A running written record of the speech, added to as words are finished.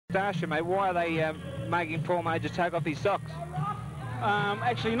Dasher, mate, why are they making Paul Major take off his socks?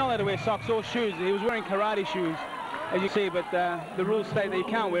 Actually, you're not allowed to wear socks or shoes. He was wearing karate shoes, as you see, but the rules state that you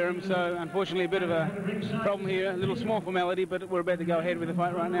can't wear them, so unfortunately a bit of a problem here, a little small formality, but we're about to go ahead with the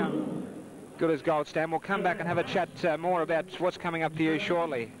fight right now. Good as gold, Stan. We'll come back and have a chat more about what's coming up for you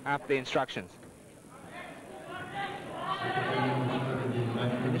shortly after the instructions.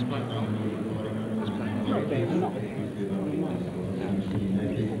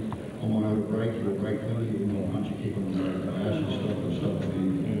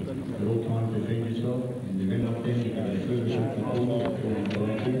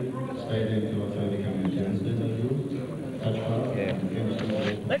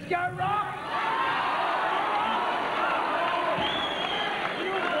 Let's go, Rock!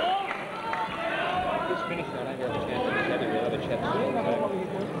 Just finished, I don't have a chance to chat with the other chaps.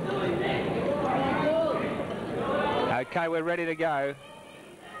 Okay, we're ready to go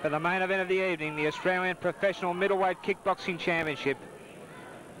for the main event of the evening, the Australian Professional Middleweight Kickboxing Championship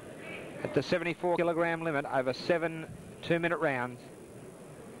at the 74 kilogram limit over 7 2-minute rounds.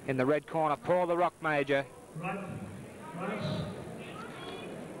 In the red corner, Paul the Rock Major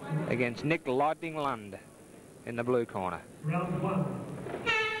against Nick Lightning Lunde in the blue corner. Round 1.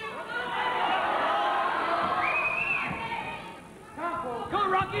 Go,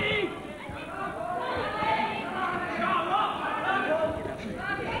 Rocky!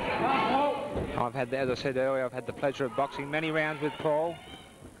 I've had, as I said earlier, I've had the pleasure of boxing many rounds with Paul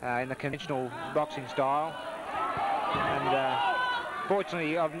in the conventional boxing style, and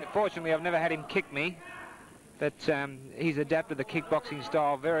fortunately I've never had him kick me, but he's adapted the kickboxing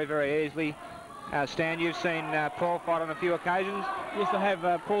style very, very easily. Stan, you've seen Paul fight on a few occasions. Yes, I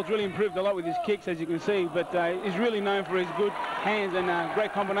have. Paul's really improved a lot with his kicks, as you can see, but he's really known for his good hands and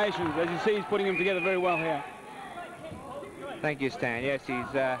great combinations. As you see, he's putting them together very well here. Thank you, Stan. Yes, he's...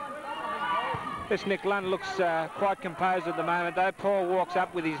 This Nick Lunde looks quite composed at the moment, though. Paul walks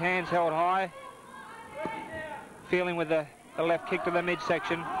up with his hands held high, feeling with the left kick to the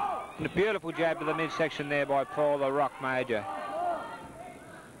midsection, and a beautiful jab to the midsection there by Paul the Rock Major.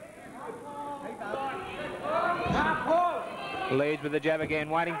 Leads with the jab again,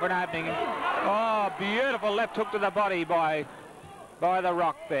 waiting for an opening. Oh, beautiful left hook to the body by the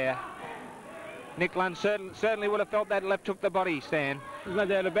Rock there. Nick Lunde certainly would have felt that left hook to the body, Stan. There's no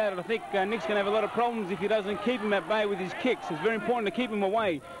doubt about it. I think Nick's going to have a lot of problems if he doesn't keep him at bay with his kicks. It's very important to keep him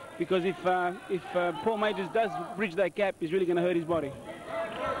away, because if Paul Majors does bridge that gap, he's really going to hurt his body.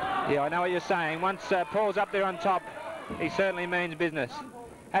 Yeah, I know what you're saying. Once Paul's up there on top, he certainly means business.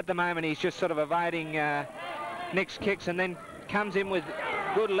 At the moment, he's just sort of evading Nick's kicks, and then comes in with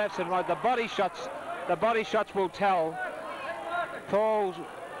good lefts and right. The body shots will tell. Paul's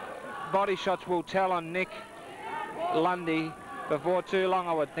body shots will tell on Nick Lunde before too long,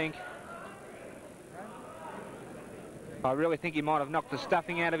 I would think. I really think he might have knocked the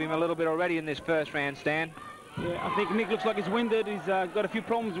stuffing out of him a little bit already in this first round, Stan. Yeah, I think Nick looks like he's winded. He's got a few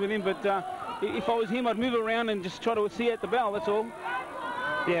problems with him, but if I was him, I'd move around and just try to see at the bell, that's all.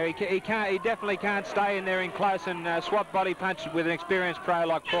 Yeah, he definitely can't stay in there in close and swap body punch with an experienced pro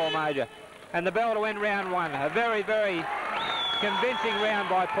like Paul Major. And the bell to end round 1. A very, very convincing round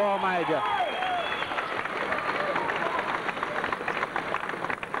by Paul Major.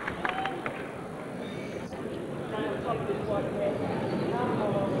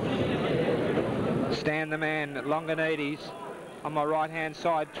 Stan the Man, Longanides on my right-hand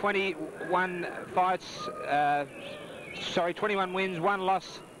side. 21 fights, 21 wins, 1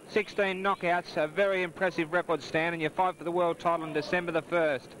 loss, 16 knockouts. A very impressive record, Stan, and you fight for the world title on December the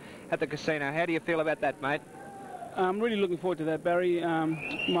 1st at the casino. How do you feel about that, mate? I'm really looking forward to that, Barry.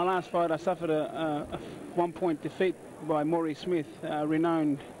 My last fight, I suffered a 1-point defeat by Maurice Smith,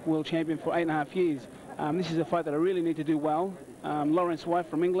 renowned world champion for 8.5 years. This is a fight that I really need to do well. Lawrence White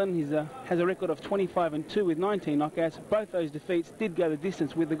from England, he has a record of 25-2 with 19 knockouts. Both those defeats did go the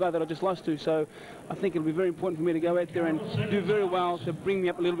distance with the guy that I just lost to, so I think it'll be very important for me to go out there and do very well to bring me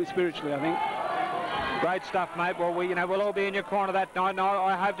up a little bit spiritually, I think. Great stuff, mate. Well, we'll all be in your corner that night, and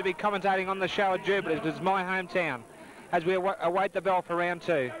I hope to be commentating on the show at Jupiter, because it's my hometown, as we await the bell for round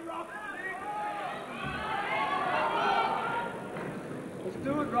 2. Let's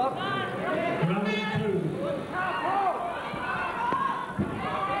do it, Rob. Round 2.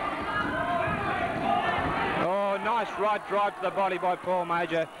 Oh, nice right drive to the body by Paul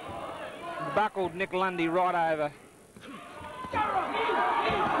Major. Buckled Nick Lunde right over.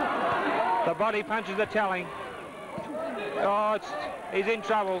 The body punches are telling. Oh, he's in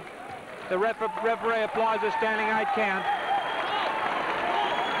trouble. The referee applies a standing 8 count.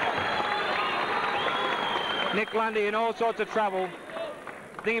 Nick Lunde in all sorts of trouble.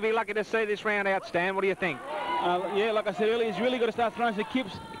 think he'd be lucky to see this round out, Stan. What do you think? Yeah, like I said earlier, he's really got to start throwing some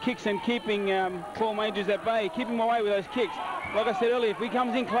kicks and keeping Paul Majors at bay, keep him away with those kicks. Like I said earlier, if he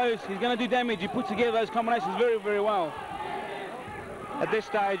comes in close, he's going to do damage. He puts together those combinations very, very well. At this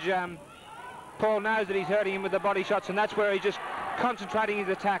stage, Paul knows that he's hurting him with the body shots, and that's where he's just concentrating his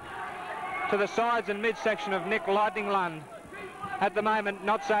attack to the sides and midsection of Nick Lightning Lund. At the moment,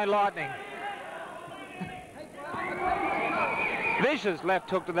 not so lightning. Vicious left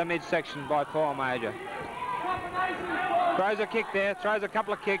hook to the midsection by Paul Major. Throws a kick there, throws a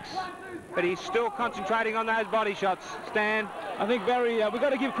couple of kicks, but he's still concentrating on those body shots. Stan? I think, Barry, we've got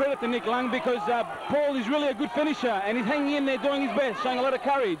to give credit to Nick Lund because Paul is really a good finisher and he's hanging in there doing his best, showing a lot of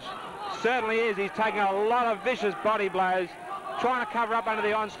courage. Certainly is. He's taking a lot of vicious body blows, trying to cover up under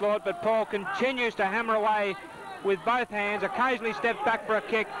the onslaught, but Paul continues to hammer away with both hands, occasionally steps back for a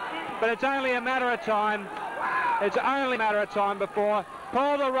kick, but it's only a matter of time. It's only a matter of time before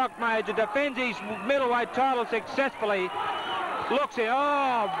Paul the Rock Major defends his middleweight title successfully. Looks in,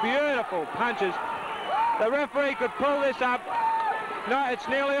 oh, beautiful punches. The referee could pull this up. No, it's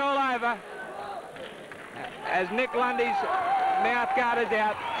nearly all over. As Nick Lundy's mouth guard is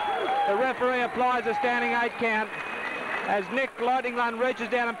out, the referee applies a standing 8 count. As Nick Lightning Lund reaches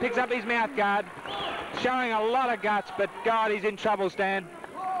down and picks up his mouth guard, showing a lot of guts, but God, he's in trouble, Stan.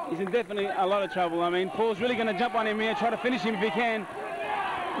 He's in definitely a lot of trouble. I mean, Paul's really going to jump on him here, try to finish him if he can.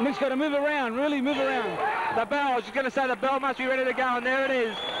 Nick's got to move around, really move around. The bell, I was just going to say the bell must be ready to go, and there it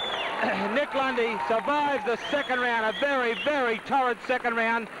is. Nick Lundy survives the second round, a very, very torrid second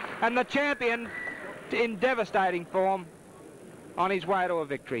round, and the champion in devastating form on his way to a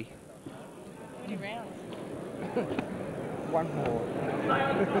victory. 2 rounds. One more.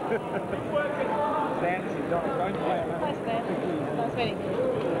 Stan, this is Donald. Don't play. Hi, Stan. Nice meeting you.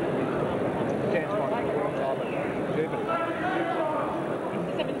 Chance might be one time, but 2 minutes.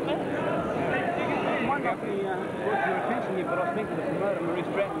 7 minutes. Might not be worth your attention here, but I was speaking to the promoter, Marie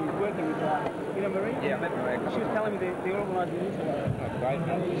Stratton, who's working with, you know Marie? Yeah, I met Marie. She was telling me they're organising this today. Oh, great.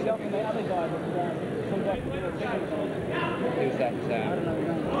 And yourself and the other guy, some guy from the technical. Who's that? I don't know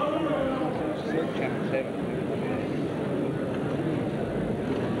the name. Channel 7.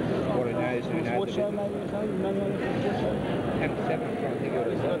 What who knows Sports show maybe or something? Maybe on the sports show? Channel 7, I'm trying to think of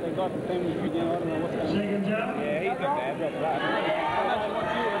it. They got the family video, I don't know what's going on. Second jump. Yeah, he's not bad, Rob Clark. I know they want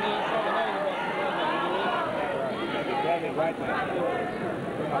you and he's trying to know you That'd be great, mate.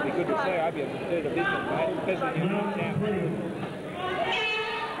 Might be good to see. I hope you do the business, mate, especially in your town.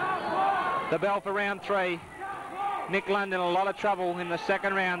 The bell for round 3. Nick Lund in a lot of trouble in the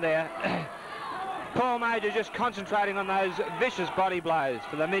second round there. Paul Major just concentrating on those vicious body blows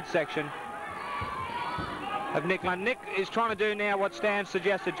to the midsection of Nick Lund. Nick is trying to do now what Stan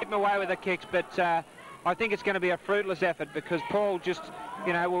suggested, chip him away with the kicks, but I think it's going to be a fruitless effort because Paul just,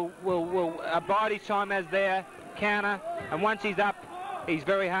 you know, will abide his time as there, counter, and once he's up, he's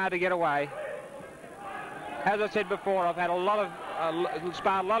very hard to get away. As I said before, I've had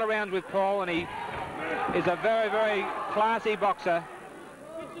sparred a lot of rounds with Paul, and he is a very, very classy boxer.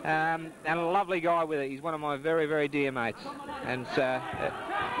 And a lovely guy with it. He's one of my very, very dear mates. And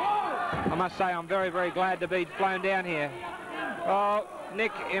I must say I'm very, very glad to be flown down here. Oh,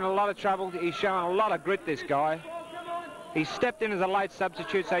 Nick in a lot of trouble. He's showing a lot of grit, this guy. He stepped in as a late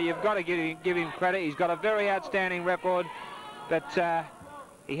substitute, so you've got to give him credit. He's got a very outstanding record, but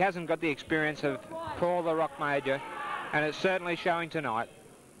he hasn't got the experience of Paul the Rock Major, and it's certainly showing tonight.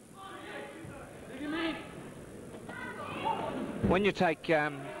 When you take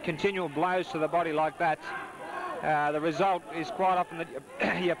continual blows to the body like that, the result is quite often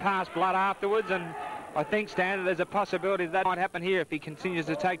that you pass blood afterwards, and I think, Stan, there's a possibility that might happen here if he continues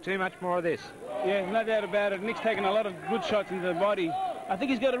to take too much more of this. Yeah, no doubt about it. Nick's taken a lot of good shots into the body. I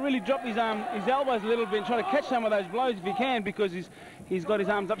think he's got to really drop his elbows a little bit and try to catch some of those blows if he can, because he's got his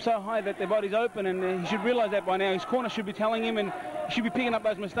arms up so high that the body's open, and he should realise that by now. His corner should be telling him, and he should be picking up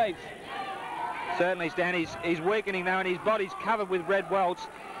those mistakes. Certainly, Stan, he's weakening now, and his body's covered with red welts.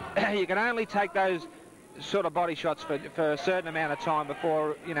 You can only take those sort of body shots for a certain amount of time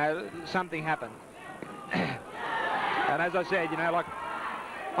before, you know, something happens. And as I said, you know, like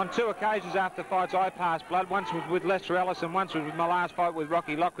on 2 occasions after fights I passed blood. Once was with Lester Ellis and once was with my last fight with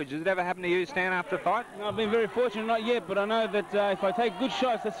Rocky Lockridge. Has it ever happened to you, Stan, after a fight? No, I've been very fortunate, not yet, but I know that if I take good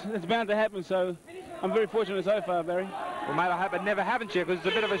shots, that's bound to happen, so I'm very fortunate so far, Barry. Well, mate, I hope it never happens to you, because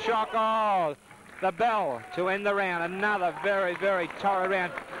it's a bit of a shock. Oh, the bell to end the round. Another very, very torrid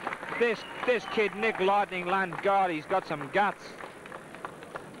round. This kid, Nick Lightning Lund, God, he's got some guts.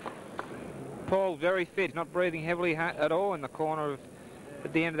 Paul very fit, not breathing heavily at all in the corner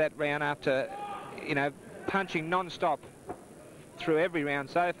at the end of that round after, you know, punching non-stop. through every round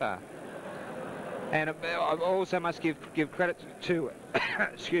so far. And I also must give credit to,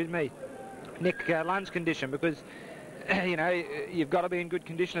 excuse me, Nick Lund's condition, because you know, you've got to be in good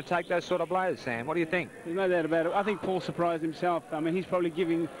condition to take those sort of blows, Sam. What do you think? There's no doubt about it. I think Paul surprised himself. I mean, he's probably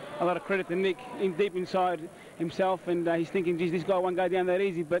giving a lot of credit to Nick deep inside himself, and he's thinking, geez, this guy won't go down that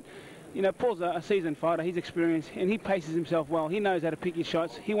easy. But, you know, Paul's a seasoned fighter. He's experienced, and he paces himself well. He knows how to pick his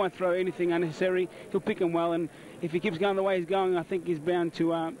shots. He won't throw anything unnecessary. He'll pick them well, and if he keeps going the way he's going, I think he's bound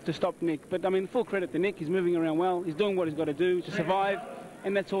to stop Nick. But, I mean, full credit to Nick. He's moving around well. He's doing what he's got to do to survive,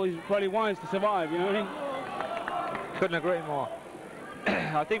 and that's all he probably wants, to survive, you know what I mean? Couldn't agree more.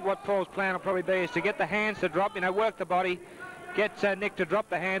 I think what Paul's plan will probably be is to get the hands to drop, you know, work the body, get Nick to drop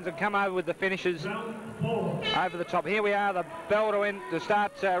the hands and come over with the finishes over the top. Here we are, the bell to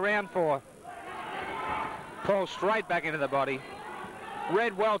start round 4. Paul straight back into the body.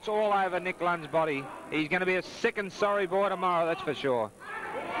 Red welts all over Nick Lund's body. He's going to be a sick and sorry boy tomorrow, that's for sure.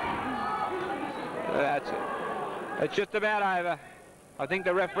 That's it. It's just about over. I think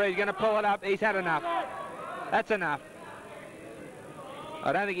the referee's going to pull it up. He's had enough. That's enough.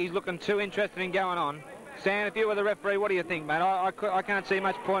 I don't think he's looking too interested in going on. Stan, if you were the referee, what do you think, mate? I can't see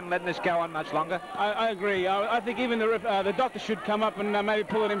much point in letting this go on much longer. I agree. I think even the doctor should come up and maybe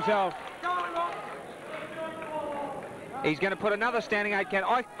pull it himself. He's going to put another standing 8 count.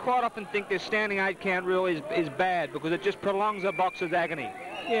 I quite often think this standing 8 count rule is bad because it just prolongs a boxer's agony.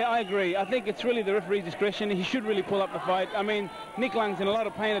 Yeah, I agree. I think it's really the referee's discretion. He should really pull up the fight. I mean, Nick Lund's in a lot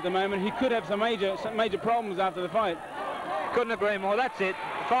of pain at the moment. He could have some major problems after the fight. Couldn't agree more. That's it.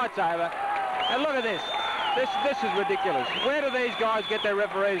 The fight's over. And look at this. This is ridiculous. Where do these guys get their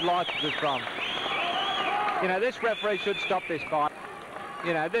referees' licenses from? You know, this referee should stop this fight.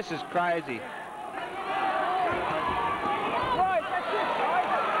 You know, this is crazy.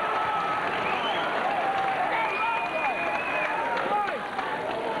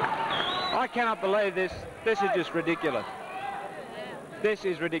 I cannot believe this. This is just ridiculous. This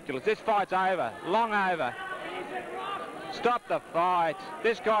is ridiculous. This fight's over. Long over. Stop the fight.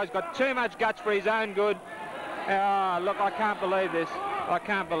 This guy's got too much guts for his own good. Oh, look, I can't believe this. I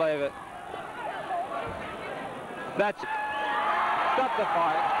can't believe it. That's it. Stop the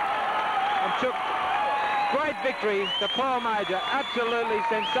fight. And took great victory to Paul Major. Absolutely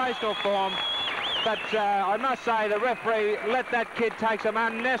sensational form. But I must say the referee let that kid take some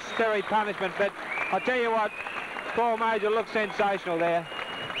unnecessary punishment. But I tell you what, Paul Major looked sensational there.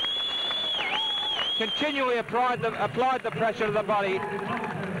 Continually applied the pressure to the body.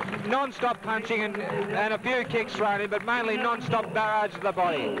 Non-stop punching and a few kicks thrown in, but mainly non-stop barrage to the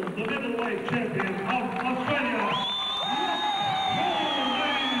body. The middleweight champion of Australia.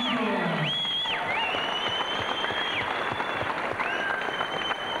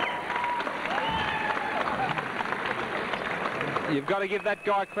 You've got to give that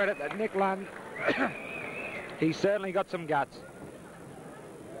guy credit, that Nick Lund. He's certainly got some guts.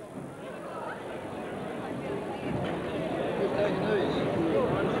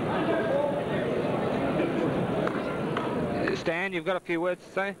 Stan, you've got a few words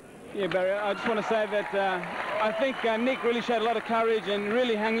to say? Yeah, Barry, I just want to say that I think Nick really showed a lot of courage and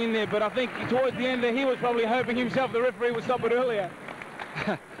really hung in there, but I think towards the end there, he was probably hoping himself the referee would stop it earlier.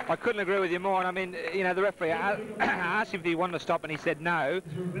 I couldn't agree with you more. And I mean, you know, the referee asked him if he wanted to stop, and he said no,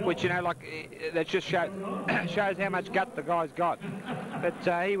 which, you know, like, that just shows how much gut the guy's got. But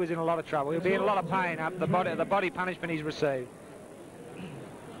he was in a lot of trouble. He'll be in a lot of pain after the body punishment he's received.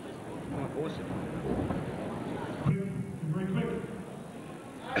 Oh, awesome. Very quick.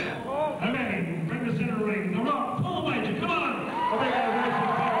 Okay, bring the center ring. The Rock, Paul Major, come on. I think I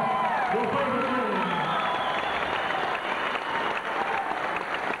have your favorite ring.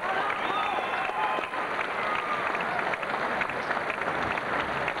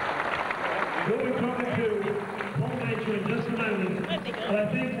 We'll be talking to Paul Major in just a moment. And I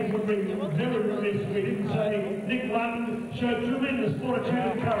think it would be very remiss if we didn't say Nick Lund showed tremendous fortitude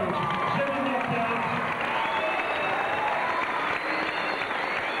and courage. 7 knockdowns.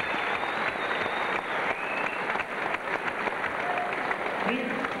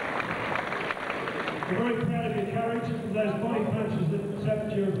 We're very proud of your courage and those body punches that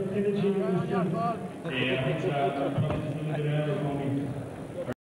sapped your energy and your strength. Yeah, I think probably just a little bit early when we